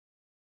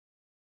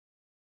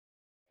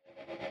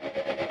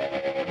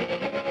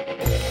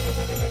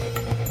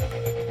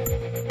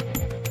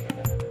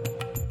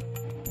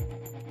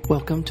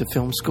Welcome to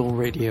Film School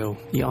Radio,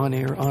 the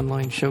on-air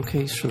online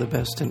showcase for the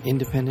best in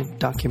independent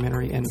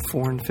documentary and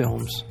foreign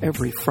films,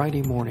 every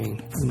Friday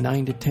morning from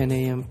 9 to 10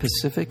 a.m.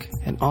 Pacific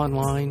and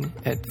online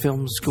at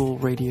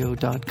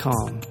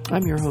filmschoolradio.com.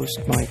 I'm your host,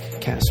 Mike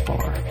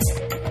Kaspar.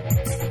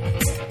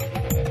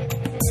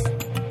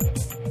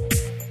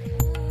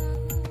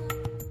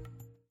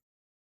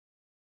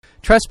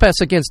 Trespass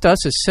Against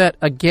Us is set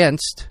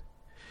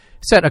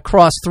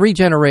across three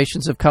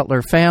generations of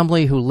Cutler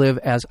family who live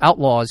as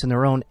outlaws in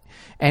their own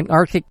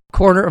Antarctic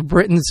corner of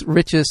Britain's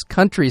richest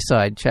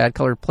countryside. Chad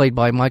Cutler, played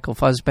by Michael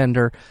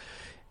Fassbender,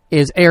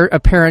 is heir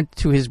apparent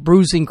to his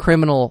bruising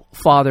criminal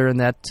father, and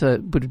that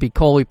would be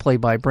Coley,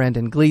 played by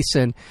Brendan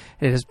Gleeson.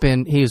 He has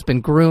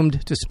been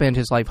groomed to spend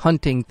his life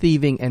hunting,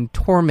 thieving, and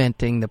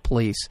tormenting the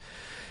police.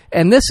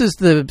 And this is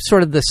the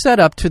sort of the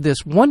setup to this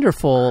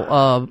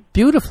wonderful,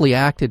 beautifully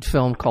acted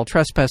film called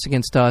Trespass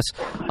Against Us,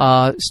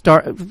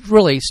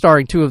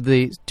 starring two of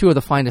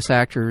the finest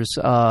actors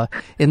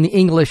in the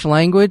English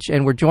language.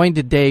 And we're joined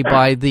today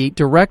by the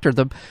director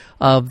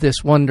of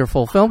this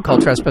wonderful film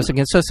called Trespass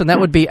Against Us, and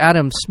that would be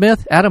Adam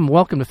Smith. Adam,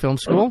 welcome to Film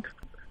School.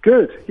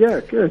 Good,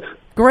 yeah, good.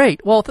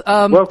 Great. Well,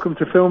 welcome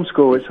to Film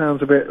School. It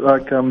sounds a bit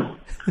like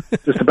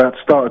just about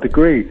to start a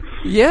degree.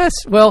 Yes.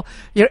 Well,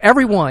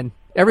 everyone.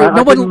 I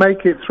didn't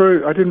make it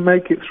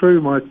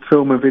through my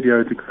film and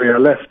video degree. I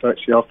left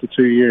actually after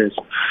 2 years.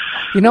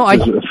 It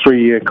was a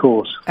 3-year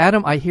course.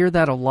 Adam, I hear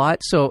that a lot.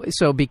 So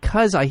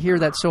because I hear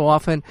that so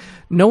often,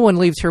 no one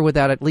leaves here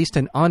without at least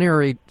an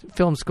honorary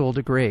film school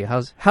degree.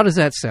 How does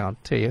that sound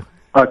to you?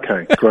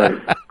 Okay, great.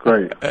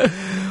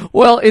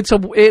 Well,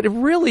 it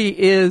really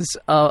is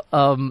a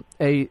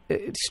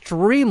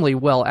extremely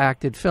well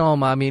acted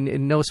film. I mean,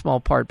 in no small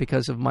part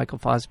because of Michael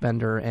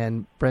Fassbender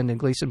and Brendan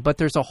Gleeson, but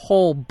there's a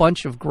whole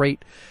bunch of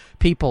great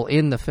people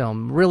in the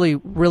film. Really,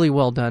 really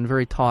well done.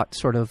 Very taut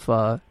sort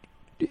of.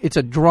 It's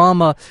a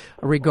drama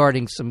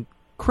regarding some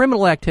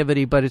criminal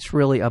activity, but it's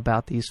really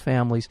about these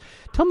families.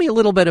 Tell me a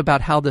little bit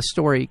about how the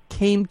story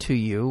came to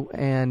you,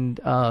 and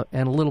a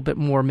little bit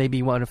more. Maybe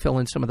you want to fill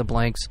in some of the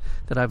blanks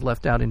that I've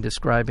left out in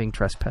describing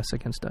Trespass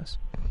Against Us.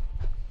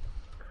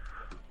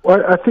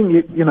 Well, I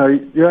think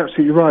you're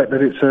absolutely right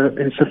that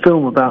it's a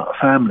film about a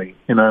family.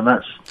 And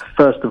that's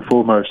first and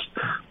foremost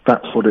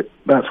that's what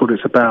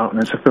it's about.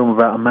 And it's a film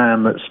about a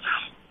man that's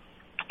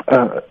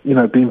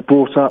been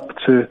brought up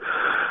to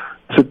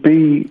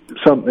be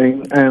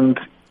something, and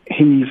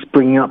he's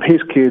bringing up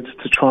his kids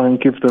to try and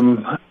give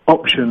them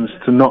options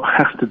to not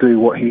have to do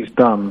what he's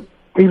done,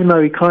 even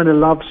though he kind of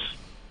loves.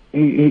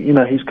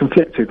 He's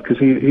conflicted because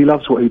he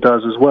loves what he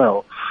does as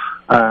well,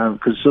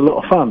 because it's a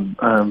lot of fun.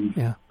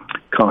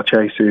 Car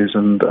chases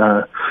and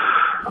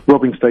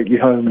robbing stately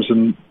homes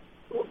and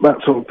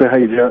that sort of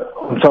behaviour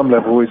on some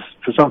level is,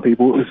 for some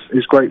people,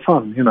 is great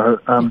fun.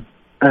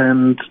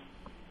 And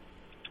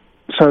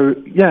so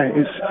yeah,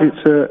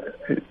 it's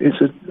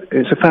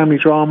a family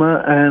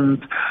drama,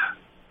 and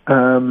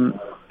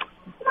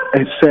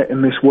it's set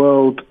in this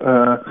world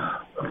of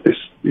this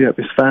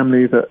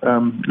family that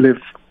live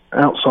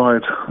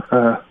outside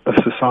of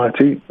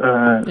society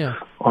on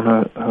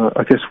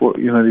I guess what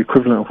the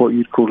equivalent of what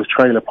you'd call a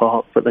trailer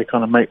park, but they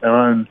kind of make their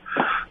own.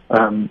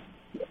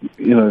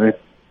 They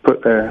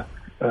put their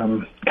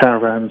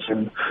caravans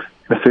in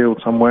a field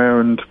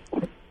somewhere and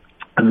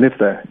live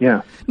there.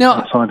 Yeah. Now,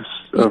 outside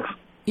of.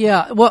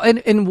 Yeah, well,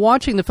 and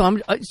watching the film,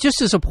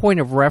 just as a point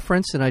of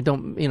reference, and I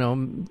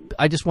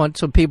just want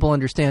so people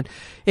understand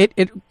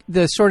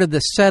the sort of the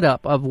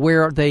setup of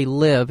where they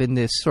live in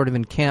this sort of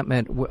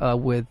encampment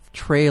with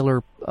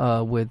trailer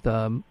with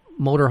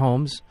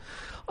motorhomes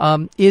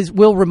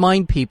will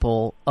remind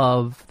people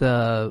of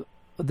the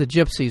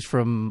gypsies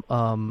from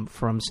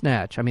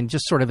Snatch. I mean,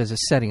 just sort of as a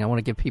setting, I want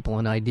to give people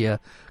an idea,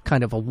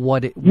 kind of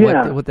what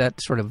that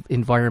sort of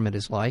environment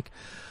is like.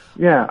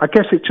 Yeah, I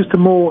guess it's just a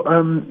more,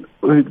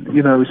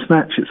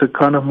 Snatch, it's a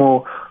kind of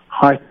more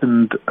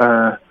heightened,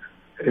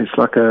 it's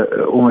like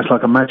almost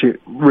like a magic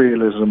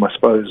realism, I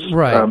suppose.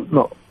 Right.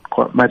 Not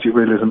quite magic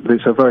realism, but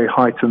it's a very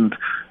heightened,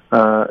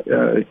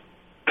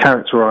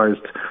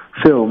 characterized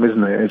film,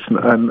 isn't it?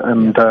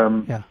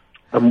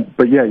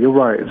 But yeah, you're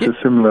right. It's a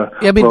similar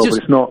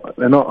role, but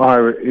they're not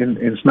Irish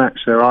in Snatch.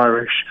 They're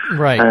Irish,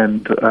 right?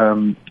 And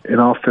in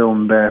our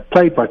film, they're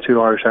played by two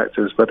Irish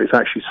actors, but it's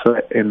actually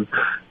set in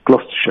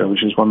Gloucestershire,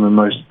 which is one of the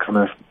most kind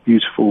of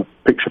beautiful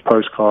picture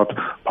postcard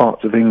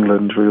parts of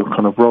England, with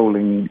kind of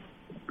rolling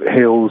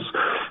hills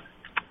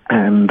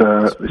and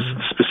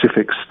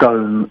specific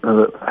stone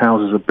that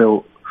houses are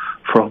built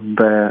from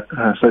there.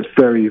 So it's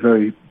very,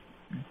 very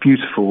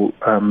beautiful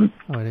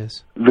it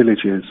is.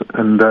 Villages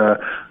and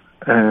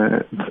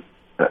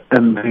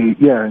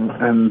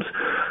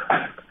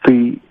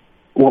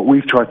what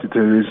we've tried to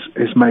do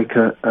is make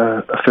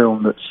a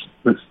film that's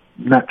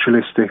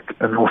naturalistic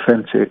and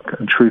authentic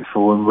and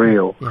truthful and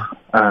real,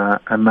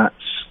 and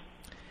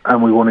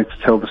we wanted to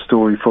tell the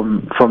story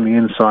from the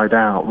inside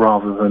out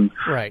rather than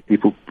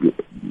people,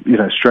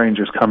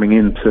 strangers coming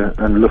into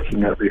and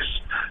looking at this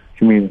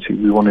community.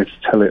 We wanted to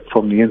tell it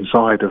from the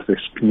inside of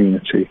this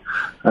community,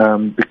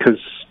 because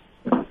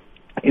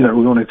we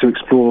wanted to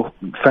explore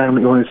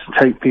family. We wanted to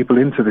take people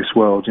into this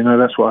world.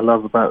 That's what I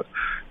love about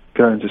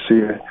going to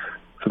see.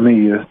 For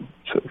me,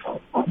 sort of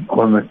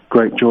one of the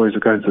great joys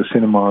of going to the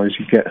cinema is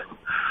you get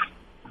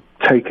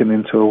taken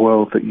into a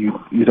world that you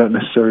don't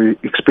necessarily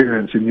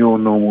experience in your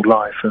normal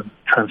life, and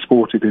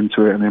transported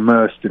into it and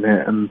immersed in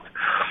it and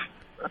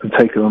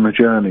taken on a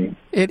journey.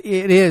 It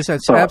is.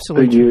 That's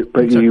absolutely true.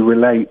 But you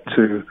relate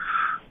to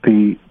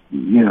the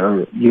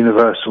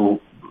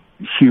universal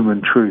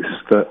human truths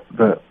that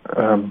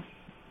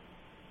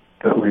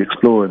we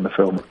explore in the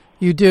film.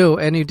 You do,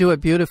 and you do it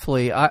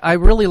beautifully. I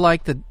really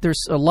like that.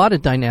 There's a lot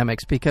of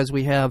dynamics because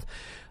we have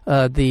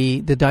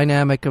the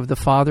dynamic of the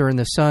father and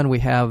the son. We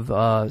have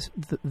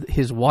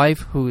his wife,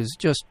 who is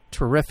just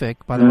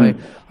terrific. By the way,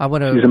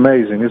 she's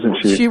amazing,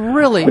 isn't she? She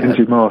really,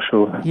 Lindsay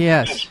Marshall.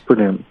 Yes, she's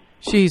brilliant.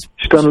 She's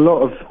done a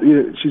lot of.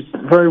 She's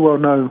very well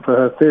known for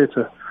her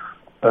theatre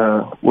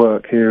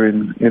work here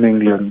in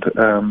England,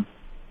 and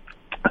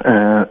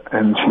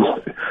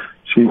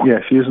she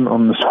isn't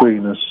on the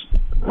screen as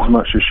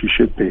much as she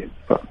should be,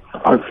 but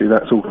hopefully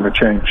that's all going to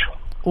change.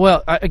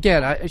 Well,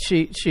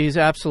 she's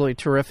absolutely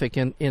terrific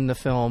in the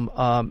film,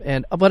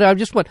 but I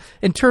just want,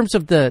 in terms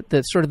of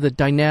the sort of the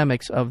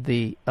dynamics of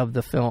the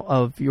film,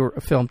 of your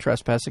film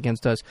Trespass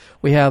Against Us,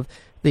 we have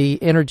the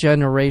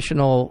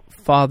intergenerational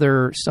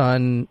father,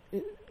 son,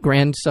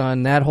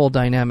 grandson, that whole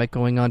dynamic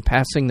going on,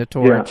 passing the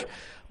torch,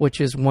 which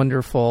is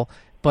wonderful.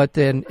 But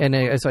then, and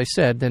as I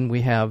said, then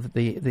we have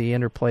the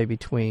interplay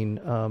between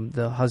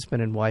the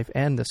husband and wife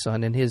and the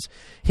son, and his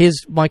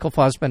Michael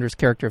Fassbender's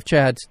character of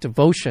Chad's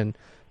devotion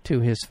to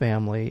his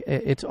family.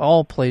 It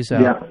all plays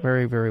out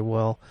very, very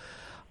well.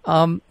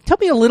 Tell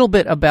me a little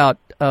bit about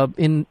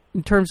in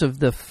terms of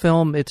the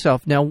film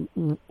itself. Now,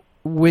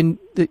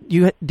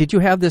 did you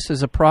have this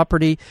as a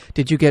property?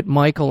 Did you get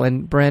Michael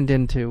and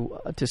Brendan to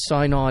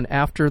sign on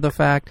after the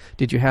fact?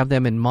 Did you have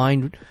them in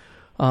mind?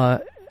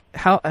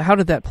 How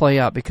did that play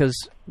out? Because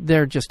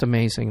they're just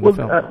amazing in the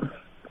film.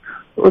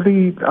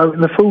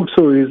 The full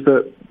story is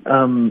that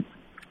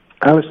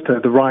Alistair,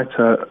 the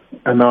writer,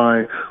 and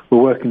I were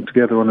working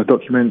together on a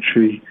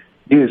documentary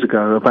years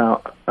ago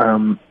about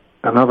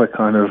another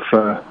kind of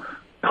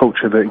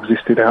culture that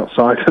existed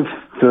outside of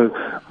the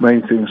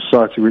mainstream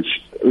society,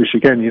 which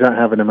again you don't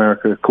have in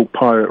America, called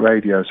pirate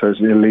radio. So it's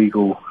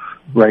illegal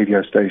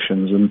radio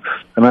stations, and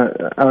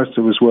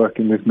Alistair was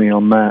working with me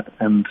on that,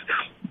 and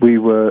he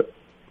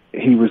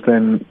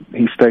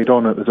stayed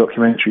on at the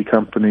documentary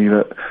company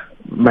that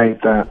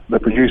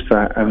produced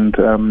that, and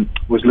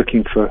was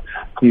looking for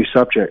new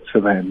subjects for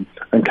them,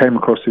 and came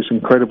across this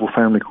incredible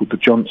family called the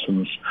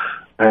Johnsons,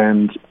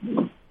 and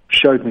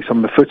showed me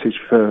some of the footage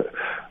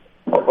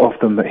of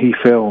them that he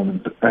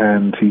filmed,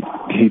 and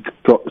he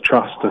got the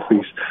trust of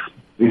these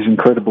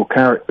incredible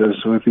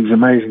characters with these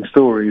amazing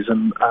stories,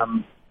 and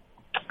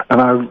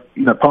I,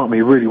 part of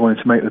me really wanted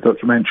to make the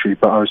documentary,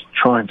 but I was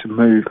trying to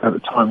move at the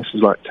time. This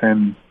was like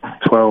 10,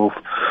 12,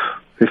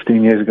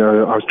 15 years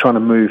ago. I was trying to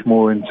move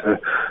more into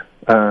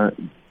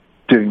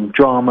doing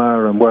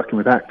drama and working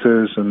with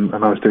actors, and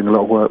I was doing a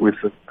lot of work with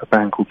a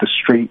band called The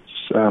Streets,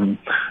 a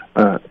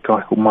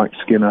guy called Mike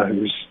Skinner, I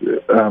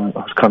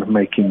was kind of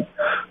making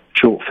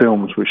short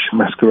films which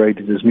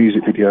masqueraded as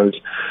music videos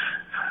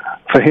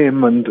for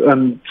him, and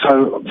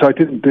so I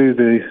didn't do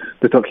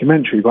the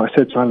documentary, but I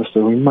said to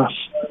Alistair, we must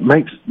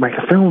make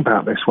a film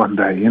about this one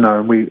day, and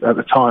at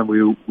the time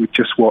we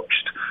just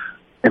watched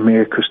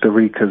Emir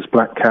Kusturica's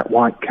Black Cat,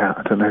 White Cat.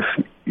 I don't know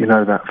if you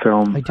know that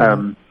film,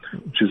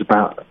 which is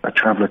about a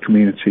traveller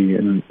community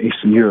in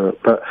Eastern Europe,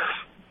 but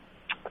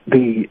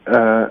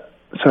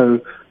so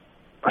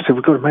I said,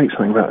 we've got to make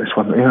something about this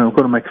one, we've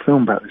got to make a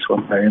film about this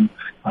one day, and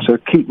I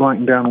said, keep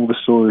writing down all the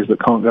stories that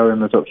can't go in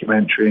the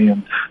documentary,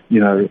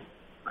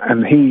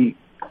 and he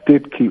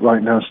did keep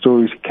writing down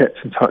stories. He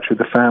kept in touch with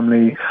the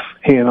family.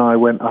 He and I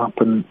went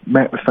up and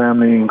met the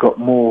family and got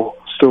more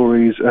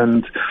stories,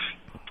 and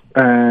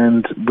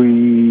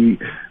we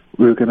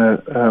were going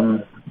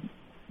to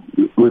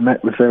we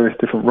met with various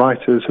different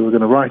writers who were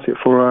going to write it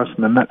for us,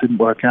 and then that didn't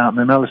work out. And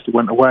then Alistair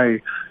went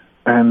away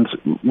and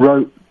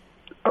wrote,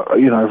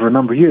 over a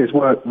number of years,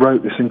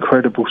 wrote this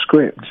incredible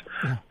script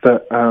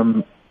that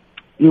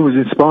he was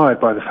inspired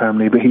by the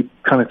family, but he'd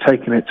kind of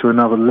taken it to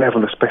another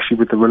level, especially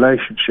with the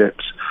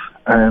relationships,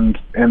 and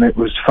it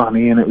was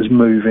funny, and it was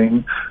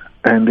moving,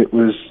 and it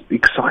was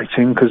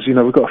exciting, because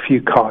we've got a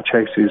few car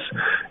chases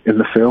in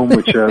the film,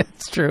 which are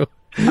it's true,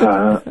 which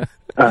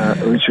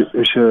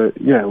are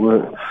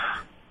were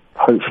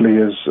hopefully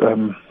as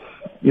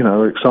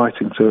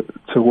exciting to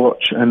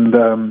watch, and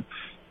it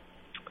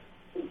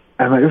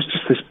was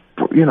just this,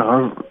 it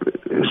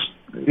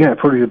was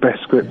probably the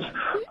best script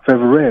I've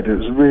ever read. It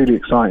was really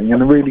exciting,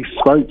 and it really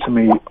spoke to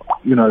me,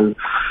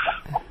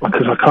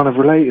 because I kind of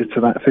related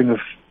to that thing of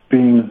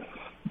being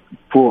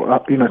brought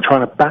up,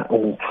 trying to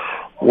battle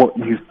what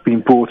you've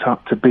been brought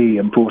up to be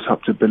and brought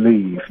up to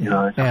believe.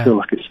 I feel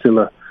like it's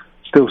still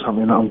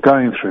something that I'm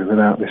going through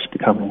without this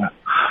becoming a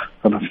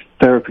kind of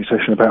therapy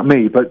session about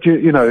me. But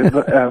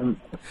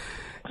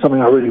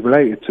something I really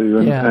related to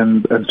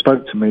and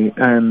spoke to me,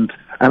 and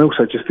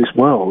also just this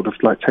world of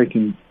like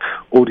taking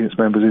audience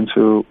members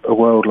into a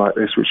world like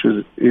this, which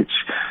is, it's,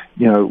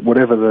 you know,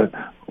 whatever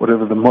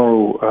the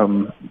moral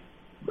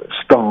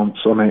stance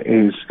on it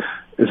is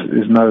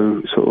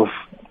no sort of,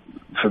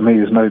 for me,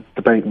 there's no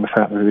debating the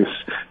fact that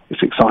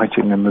it's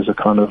exciting, and there's a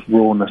kind of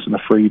rawness and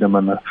a freedom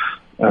and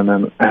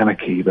an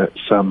anarchy that's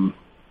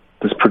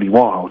pretty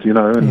wild, you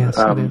know. And, yes,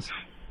 it is.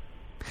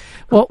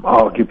 Well,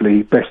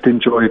 arguably best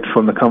enjoyed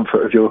from the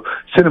comfort of your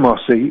cinema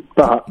seat,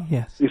 but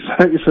yes.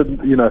 it's a,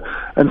 you know.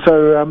 And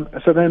so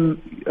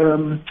then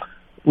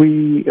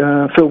we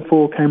Film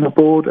 4 came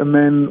aboard, and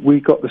then we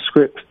got the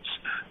scripts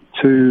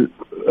to,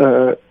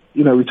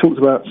 you know, we talked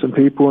about some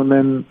people, and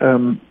then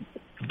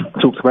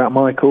talked about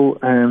Michael,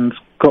 and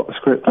got the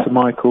script to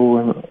Michael,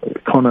 and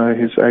Connor,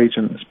 his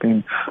agent, has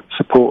been a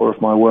supporter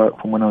of my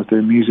work from when I was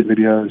doing music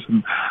videos,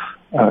 and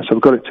so we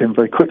got it to him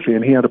very quickly,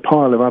 and he had a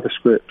pile of other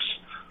scripts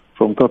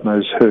from God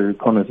knows who.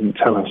 Connor didn't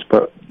tell us,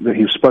 but that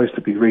he was supposed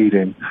to be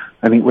reading,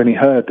 and when he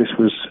heard this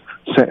was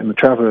set in the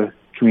Traveller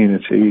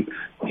community,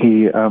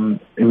 he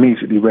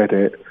immediately read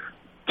it.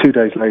 2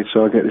 days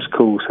later, I get this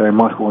call saying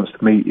Michael wants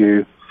to meet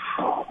you,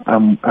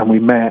 and we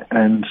met,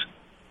 and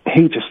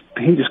he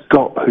just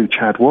got who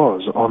Chad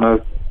was on a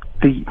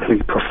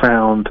deeply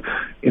profound,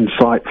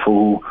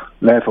 insightful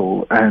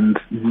level, and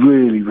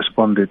really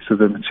responded to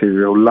the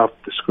material, loved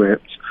the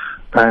script,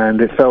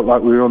 and it felt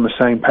like we were on the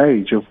same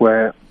page of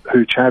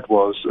who Chad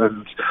was.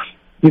 And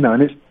you know,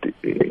 and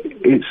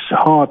it's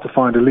hard to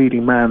find a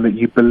leading man that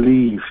you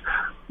believe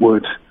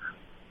would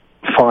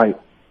fight,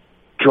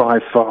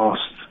 drive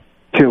fast,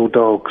 kill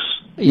dogs,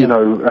 you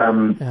know,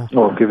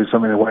 or giving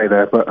something away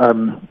there, but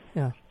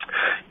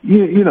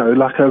you know,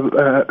 like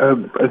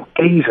a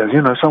geezer,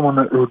 you know, someone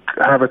that would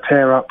have a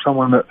tear up,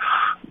 someone that,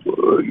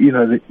 you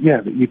know, that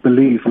you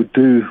believe would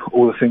do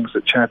all the things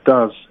that Chad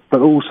does, but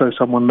also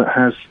someone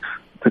that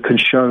can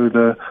show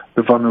the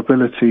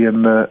vulnerability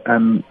and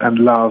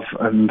love,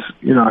 and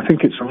you know, I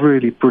think it's a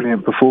really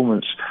brilliant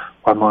performance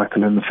by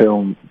Michael in the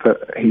film.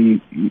 That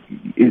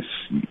it's,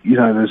 you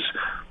know, there's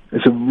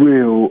a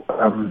real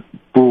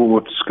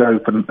broad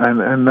scope,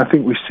 and I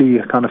think we see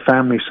a kind of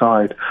family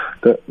side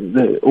that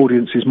the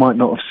audiences might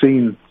not have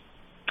seen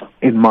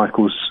in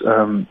Michael's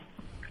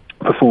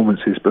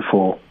performances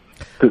before.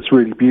 That's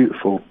really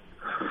beautiful.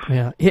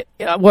 Yeah.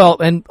 Well,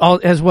 and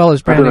as well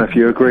as Brandon. I don't know if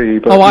you agree,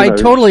 but I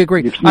totally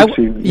agree.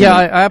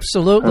 I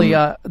absolutely.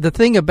 The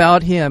thing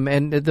about him,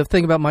 and the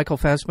thing about Michael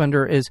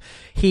Fassbender, is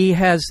he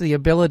has the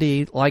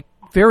ability, like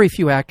very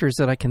few actors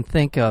that I can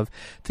think of,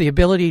 the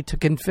ability to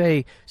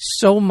convey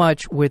so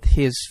much with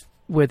his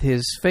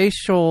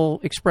facial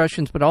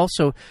expressions, but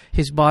also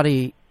his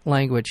body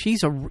language.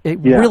 He's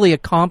really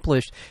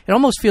accomplished. It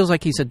almost feels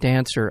like he's a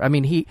dancer. I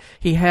mean, he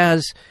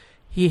has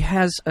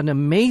an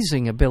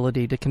amazing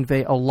ability to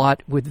convey a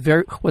lot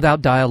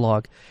without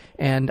dialogue,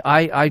 and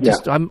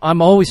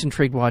I'm always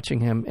intrigued watching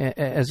him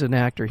as an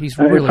actor. He's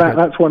really in fact,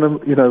 good. That's one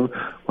of, you know,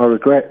 my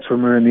regrets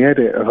when we were in the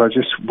edit. I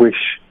just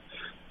wish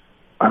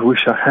I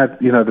had,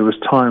 you know, there was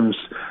times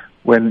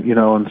when, you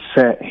know, on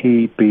set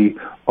he'd be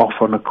off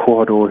on a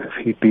quad, or if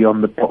he'd be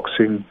on the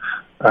boxing,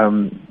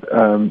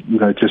 you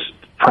know, just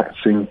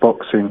practicing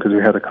boxing, because we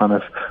had a kind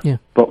of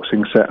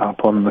boxing set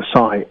up on the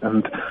site,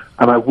 and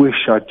I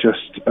wish I'd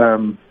just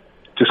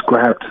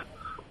grabbed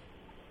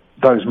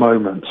those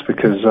moments,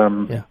 because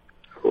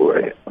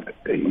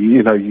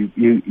you know,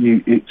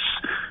 you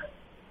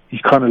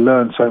kind of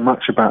learn so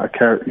much about a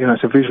character. You know,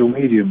 it's a visual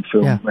medium,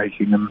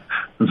 filmmaking, and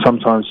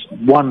sometimes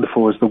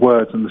wonderful as the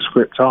words and the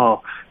script are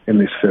in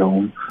this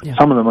film,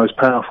 some of the most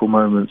powerful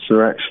moments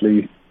are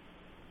actually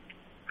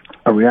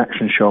a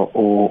reaction shot,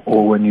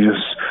 or when you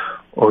just,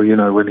 or you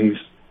know, when he's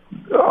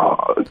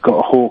got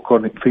a hawk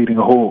on it, feeding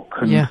a hawk,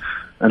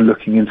 and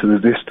looking into the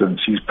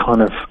distance. You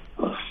kind of,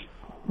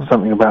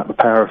 something about the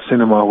power of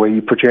cinema where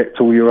you project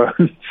all your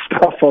own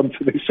stuff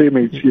onto this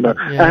image, you know,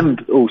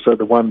 and also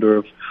the wonder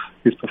of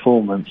his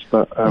performance.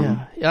 But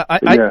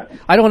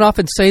I don't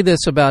often say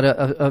this about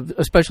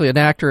especially an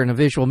actor in a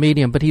visual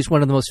medium, but he's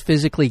one of the most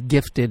physically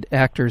gifted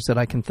actors that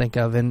I can think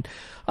of, and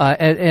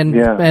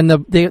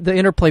the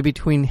interplay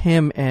between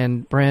him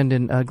and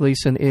Brandon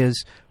Gleeson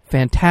is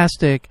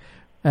fantastic.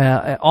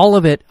 All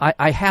of it.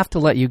 I have to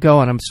let you go,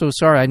 and I'm so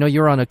sorry. I know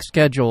you're on a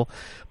schedule,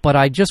 but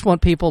I just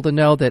want people to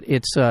know that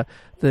it's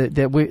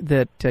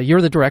that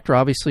you're the director,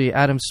 obviously,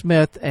 Adam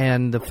Smith,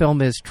 and the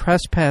film is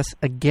Trespass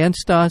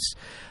Against Us.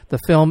 The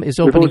film is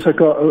opening. We've also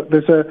got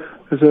there's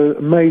an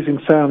amazing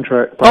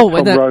soundtrack by Tom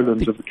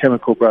Rowlands of the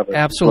Chemical Brothers.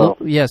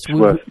 Absolutely, yes.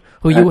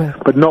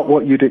 But not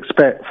what you'd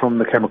expect from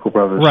the Chemical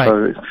Brothers. Right.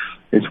 So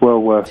it's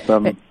well worth.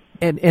 And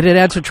it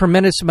adds a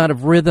tremendous amount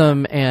of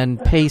rhythm and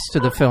pace to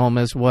the film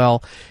as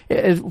well.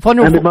 It's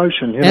wonderful. And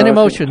emotion. You know, and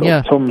emotion,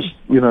 Tom's,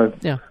 you know,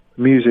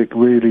 music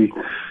really,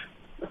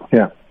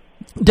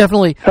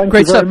 Definitely. Thank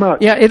Great you very stuff.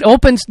 much. Yeah, it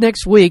opens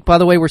next week. By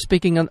the way, we're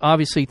speaking on,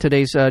 obviously,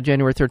 today's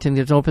January 13th.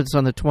 It opens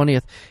on the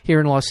 20th here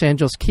in Los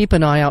Angeles. Keep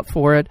an eye out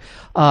for it.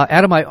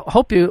 Adam, I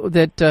hope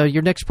that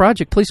your next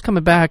project, please come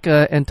back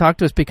and talk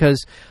to us,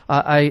 because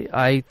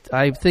I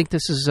think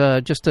this is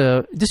this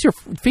is your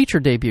feature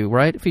debut,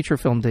 right? Feature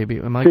film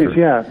debut. Am I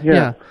correct?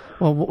 Yeah.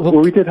 Well,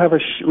 we did have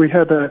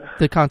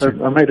the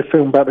concert. I made a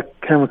film about the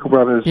Chemical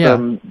Brothers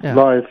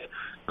live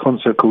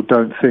concert called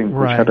Don't Think,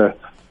 which had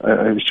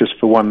it was just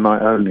for one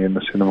night only in the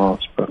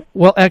cinemas. But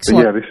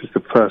excellent. But yeah, this is the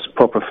first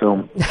proper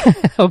film.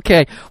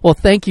 Okay. Well,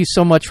 thank you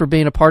so much for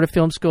being a part of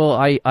Film School.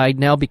 I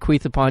now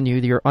bequeath upon you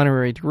your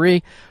honorary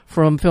degree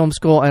from Film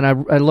School, and I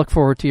look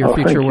forward to your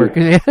future work.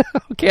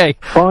 Okay.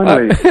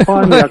 Finally,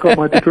 I got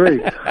my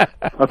degree.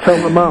 I'll tell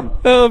my mum.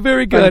 Oh,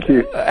 very good.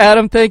 Thank you.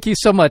 Adam, thank you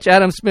so much.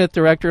 Adam Smith,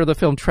 director of the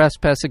film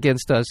Trespass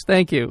Against Us.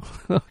 Thank you.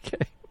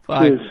 Okay.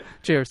 Bye.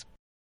 Cheers.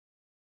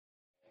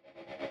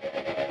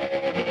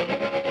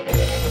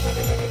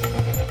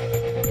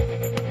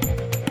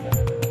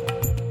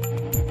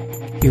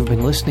 You've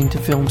been listening to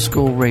Film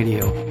School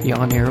Radio, the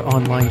on-air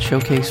online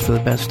showcase for the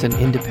best in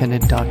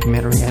independent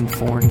documentary and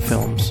foreign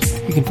films.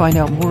 You can find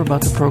out more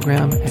about the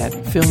program at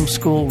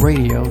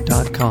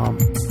filmschoolradio.com.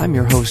 I'm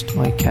your host,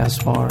 Mike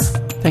Kaspar.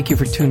 Thank you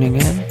for tuning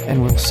in,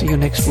 and we'll see you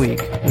next week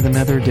with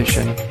another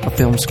edition of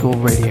Film School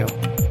Radio.